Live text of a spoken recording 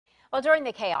Well, during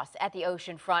the chaos at the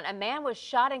ocean front, a man was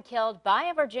shot and killed by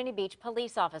a Virginia Beach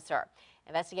police officer.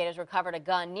 Investigators recovered a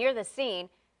gun near the scene,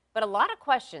 but a lot of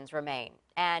questions remain,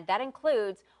 and that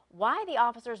includes why the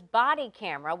officer's body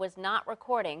camera was not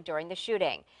recording during the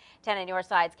shooting. 10 on your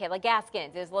side's Kayla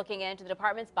Gaskin is looking into the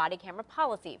department's body camera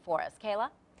policy for us. Kayla?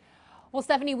 Well,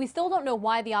 Stephanie, we still don't know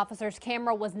why the officer's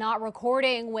camera was not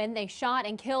recording when they shot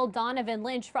and killed Donovan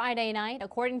Lynch Friday night.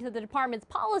 According to the department's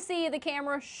policy, the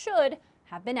camera should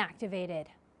have been activated.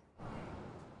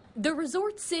 The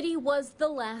resort city was the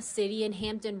last city in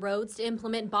Hampton Roads to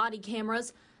implement body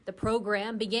cameras. The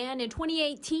program began in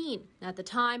 2018. At the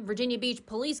time, Virginia Beach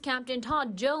Police Captain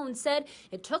Todd Jones said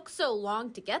it took so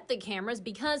long to get the cameras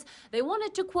because they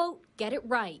wanted to, quote, get it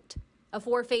right. A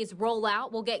 4-phase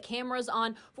rollout will get cameras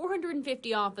on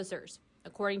 450 officers.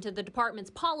 According to the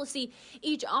department's policy,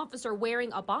 each officer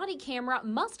wearing a body camera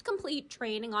must complete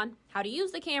training on how to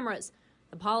use the cameras.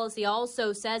 The policy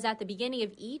also says at the beginning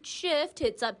of each shift,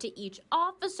 it's up to each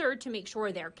officer to make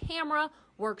sure their camera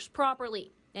works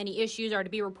properly. Any issues are to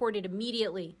be reported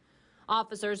immediately.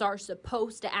 Officers are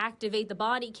supposed to activate the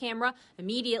body camera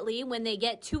immediately when they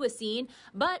get to a scene,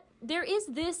 but there is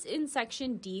this in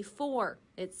section D4.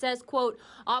 It says, quote,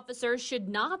 officers should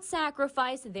not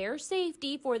sacrifice their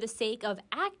safety for the sake of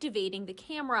activating the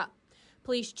camera.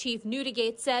 Police Chief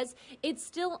Newdigate says it's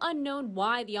still unknown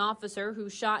why the officer who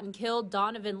shot and killed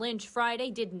Donovan Lynch Friday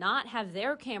did not have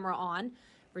their camera on.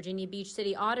 Virginia Beach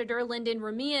City Auditor Lyndon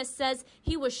Ramirez says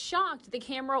he was shocked the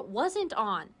camera wasn't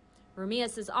on.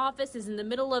 Ramirez's office is in the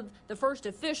middle of the first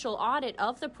official audit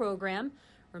of the program.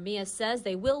 Ramirez says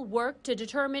they will work to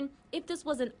determine if this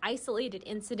was an isolated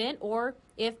incident or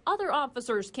if other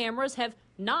officers' cameras have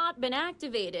not been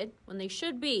activated when they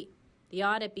should be. The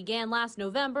audit began last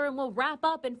November and will wrap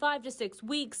up in 5 to 6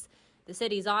 weeks. The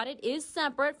city's audit is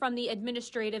separate from the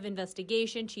administrative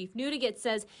investigation Chief Newdigate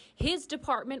says his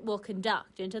department will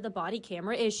conduct into the body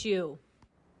camera issue.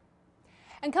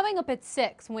 And coming up at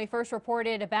 6, when we first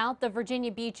reported about the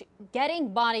Virginia Beach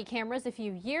getting body cameras a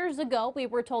few years ago, we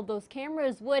were told those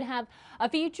cameras would have a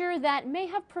feature that may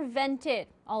have prevented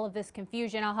all of this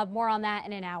confusion. I'll have more on that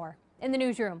in an hour. In the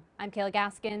newsroom, I'm Kayla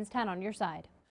Gaskins, 10 on your side.